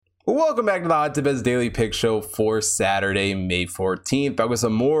Welcome back to the Hot Tip Bets Daily Pick Show for Saturday, May 14th. Back with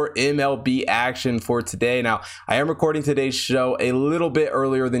some more MLB action for today. Now, I am recording today's show a little bit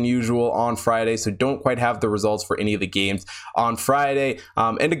earlier than usual on Friday, so don't quite have the results for any of the games on Friday.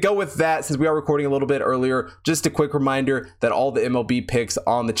 And to go with that, since we are recording a little bit earlier, just a quick reminder that all the MLB picks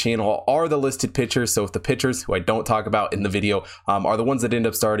on the channel are the listed pitchers. So if the pitchers, who I don't talk about in the video, are the ones that end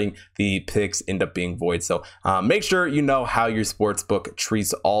up starting, the picks end up being void. So make sure you know how your sportsbook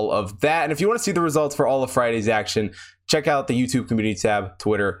treats all of that. And if you want to see the results for all of Friday's action, check out the YouTube community tab,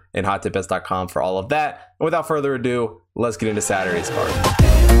 Twitter, and hottipbets.com for all of that. And without further ado, let's get into Saturday's card.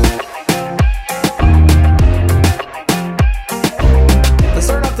 To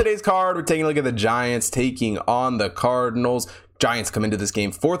start off today's card, we're taking a look at the Giants taking on the Cardinals. Giants come into this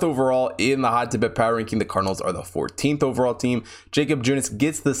game 4th overall in the Hot Tip Bet Power Ranking. The Cardinals are the 14th overall team. Jacob Junis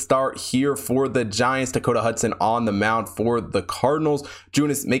gets the start here for the Giants. Dakota Hudson on the mound for the Cardinals.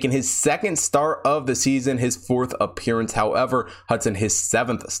 Junis making his second start of the season, his 4th appearance. However, Hudson his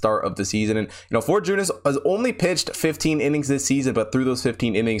 7th start of the season. And for Junis has only pitched 15 innings this season, but through those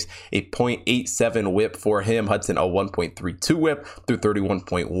 15 innings, a .87 whip for him. Hudson a 1.32 whip through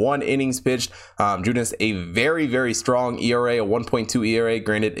 31.1 innings pitched. Junis a very, very strong ERA, a 1.2 ERA,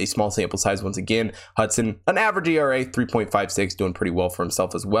 granted a small sample size once again. Hudson, an average ERA, 3.56, doing pretty well for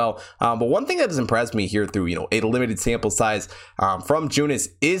himself as well. But one thing that has impressed me here through, a limited sample size from Junis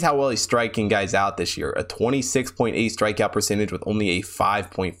is how well he's striking guys out this year. A 26.8 strikeout percentage with only a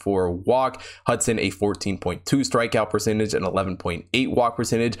 5.4 walk. Hudson, a 14.2 strikeout percentage and 11.8 walk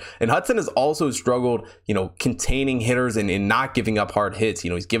percentage. And Hudson has also struggled, containing hitters and not giving up hard hits.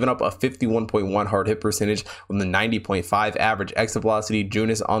 He's given up a 51.1 hard hit percentage with a 90.5 average exit velocity.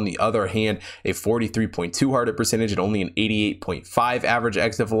 Junis, on the other hand, a 43.2 hard hit percentage and only an 88.5 average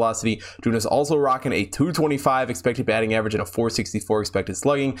exit velocity. Junis also rocking a 225 expected batting average and a 464 expected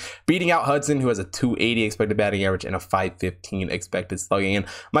slugging, beating out Hudson, who has a 280 expected batting average and a 515 expected slugging. And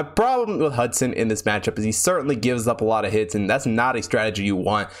my problem with Hudson in this matchup is he certainly gives up a lot of hits, and that's not a strategy you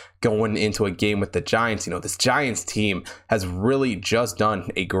want going into a game with the Giants. This Giants team has really just done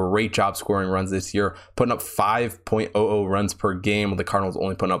a great job scoring runs this year, putting up 5.00 runs per game, with the Cardinals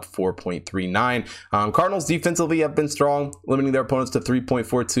only putting up 4.39. Cardinals defensively have been strong, limiting their opponents to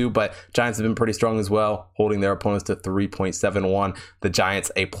 3.42, but Giants have been pretty strong as well, holding their opponents to 3.71. The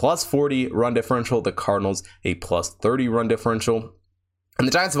Giants a plus 40 run differential, the Cardinals a plus 30 run differential. And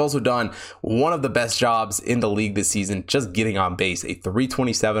the Giants have also done one of the best jobs in the league this season, just getting on base. A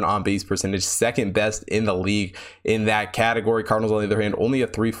 327 on base percentage, second best in the league in that category. Cardinals, on the other hand, only a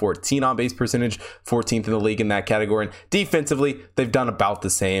 314 on base percentage, 14th in the league in that category. And defensively, they've done about the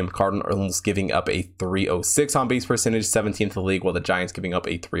same. Cardinals giving up a 306 on base percentage, 17th in the league, while the Giants giving up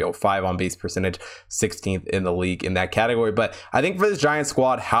a 305 on base percentage, 16th in the league in that category. But I think for this Giants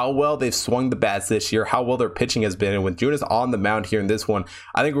squad, how well they've swung the bats this year, how well their pitching has been, and with Junis on the mound here in this one,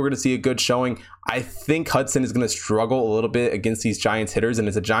 I think we're going to see a good showing. I think Hudson is going to struggle a little bit against these Giants hitters, and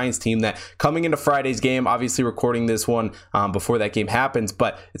it's a Giants team that, coming into Friday's game, obviously recording this one before that game happens,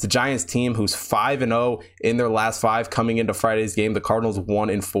 but it's a Giants team who's 5-0 in their last 5 coming into Friday's game. The Cardinals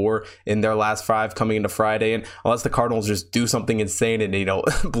 1-4 in their last 5 coming into Friday, and unless the Cardinals just do something insane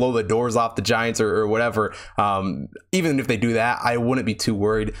and blow the doors off the Giants or whatever, even if they do that, I wouldn't be too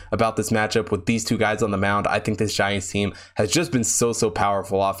worried about this matchup with these two guys on the mound. I think this Giants team has just been so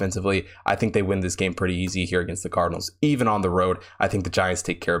powerful offensively. I think they win this game pretty easy here against the Cardinals, even on the road. I think the Giants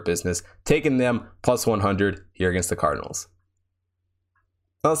take care of business, taking them plus 100 here against the Cardinals.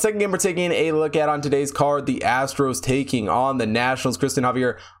 Now, the second game we're taking a look at on today's card, the Astros taking on the Nationals. Cristian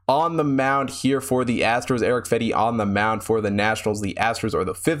Javier on the mound here for the Astros. Erick Fedde on the mound for the Nationals. The Astros are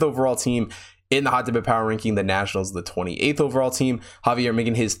the 5th overall team in the Hot Tip Bet Power Ranking. The Nationals, the 28th overall team. Javier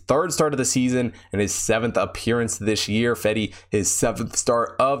making his 3rd start of the season and his 7th appearance this year. Fedde, his 7th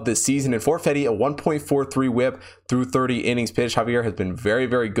start of the season. And for Fedde, a 1.43 whip through 30 innings pitched. Javier has been very,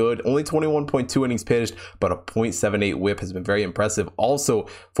 very good. Only 21.2 innings pitched, but a .78 whip has been very impressive. Also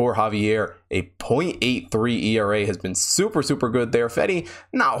for Javier, a .83 ERA has been super good there. Fedde,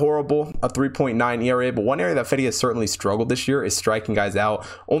 not horrible, a 3.9 ERA, but one area that Fedde has certainly struggled this year is striking guys out.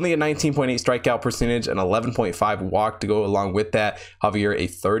 Only a 19.8 strikeout percentage and 11.5 walk to go along with that. Javier, a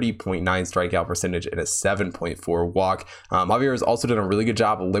 30.9 strikeout percentage and a 7.4 walk. Javier has also done a really good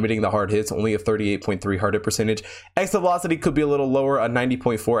job of limiting the hard hits, only a 38.3 hard hit percentage Exit velocity could be a little lower, a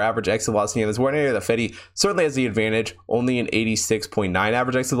 90.4 average exit velocity in this one area that Fedde certainly has the advantage, only an 86.9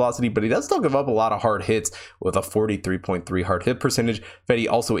 average exit velocity, but he does still give up a lot of hard hits with a 43.3 hard hit percentage. Fedde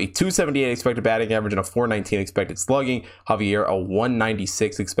also a 278 expected batting average and a 419 expected slugging. Javier a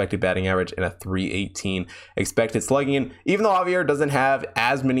 196 expected batting average and a 318 expected slugging. And even though Javier doesn't have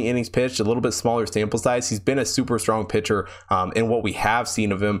as many innings pitched, a little bit smaller sample size, he's been a super strong pitcher in what we have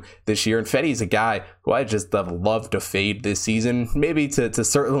seen of him this year. And Fedde is a guy who I just have loved to fade this season, maybe to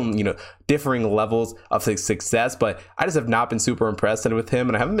certain, differing levels of success, but I just have not been super impressed with him,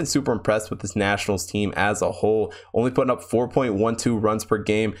 and I haven't been super impressed with this Nationals team as a whole. Only putting up 4.12 runs per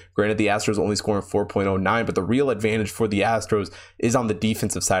game. Granted, the Astros only scoring 4.09, but the real advantage for the Astros is on the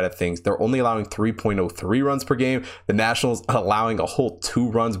defensive side of things. They're only allowing 3.03 runs per game. The Nationals allowing a whole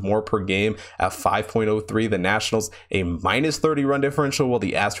 2 runs more per game at 5.03. The Nationals a minus 30 run differential, while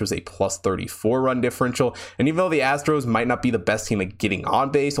the Astros a plus 34 run differential. And even though the Astros might not be the best team at getting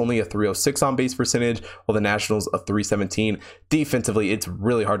on base, only a 306 on base percentage, while the Nationals a 317. Defensively, it's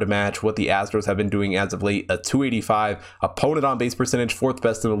really hard to match what the Astros have been doing as of late. A 285 opponent on base percentage, 4th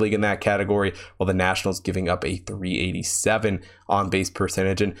best in the league in that category, while the Nationals giving up a 387 on base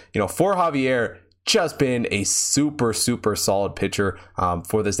percentage. And for Javier, just been a super solid pitcher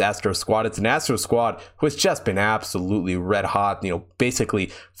for this Astros squad. It's an Astros squad who has just been absolutely red hot,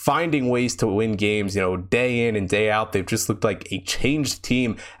 basically finding ways to win games, day in and day out. They've just looked like a changed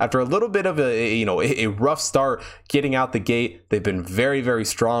team after a little bit of a rough start getting out the gate. They've been very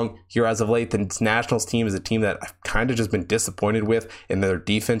strong here as of late. The Nationals team is a team that I've kind of just been disappointed with in their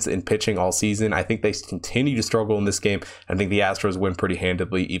defense and pitching all season. I think they continue to struggle in this game. I think the Astros win pretty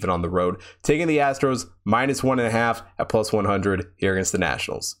handedly, even on the road. Taking the Astros minus 1.5 at plus 100 here against the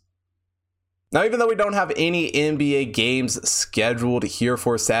Nationals. Now, even though we don't have any NBA games scheduled here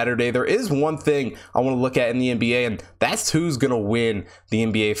for Saturday, there is one thing I want to look at in the NBA, and that's who's going to win the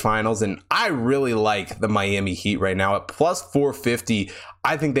NBA Finals. And I really like the Miami Heat right now at plus 450.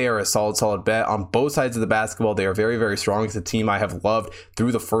 I think they are a solid bet on both sides of the basketball. They are very strong. It's a team I have loved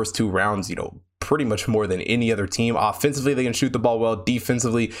through the first 2 rounds, pretty much more than any other team. Offensively, they can shoot the ball well.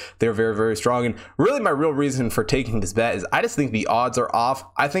 Defensively, they're very strong. And really, my real reason for taking this bet is I just think the odds are off.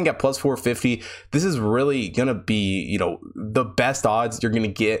 I think at plus 450, this is really going to be, the best odds you're going to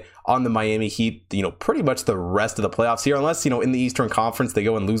get on the Miami Heat, pretty much the rest of the playoffs here, unless, in the Eastern Conference, they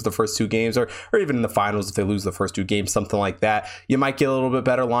go and lose the first 2 games, or even in the finals, if they lose the first 2 games, something like that, you might get a little bit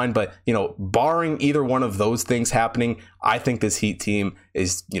better line. But, barring either one of those things happening, I think this Heat team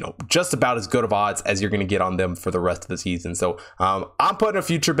is, just about as good of odds as you're going to get on them for the rest of the season. So I'm putting a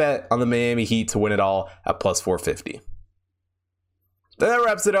future bet on the Miami Heat to win it all at plus 450. That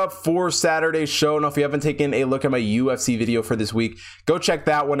wraps it up for Saturday's show. Now, if you haven't taken a look at my UFC video for this week, go check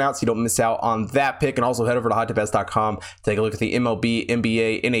that one out so you don't miss out on that pick. And also head over to hottipbets.com. Take a look at the MLB,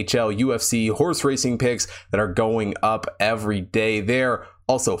 NBA, NHL, UFC, horse racing picks that are going up every day there.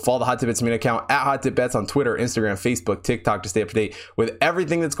 Also, follow the Hot Tip Bets main account at Hot Tip Bets on Twitter, Instagram, Facebook, TikTok to stay up to date with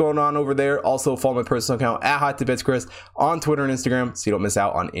everything that's going on over there. Also, follow my personal account at Hot Tip Bets Chris on Twitter and Instagram so you don't miss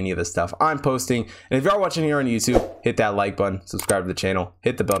out on any of the stuff I'm posting. And if you are watching here on YouTube, hit that like button, subscribe to the channel,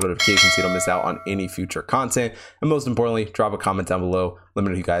 hit the bell notification so you don't miss out on any future content. And most importantly, drop a comment down below. Let me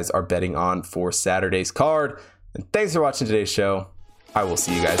know who you guys are betting on for Saturday's card. And thanks for watching today's show. I will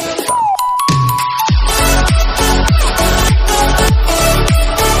see you guys next time.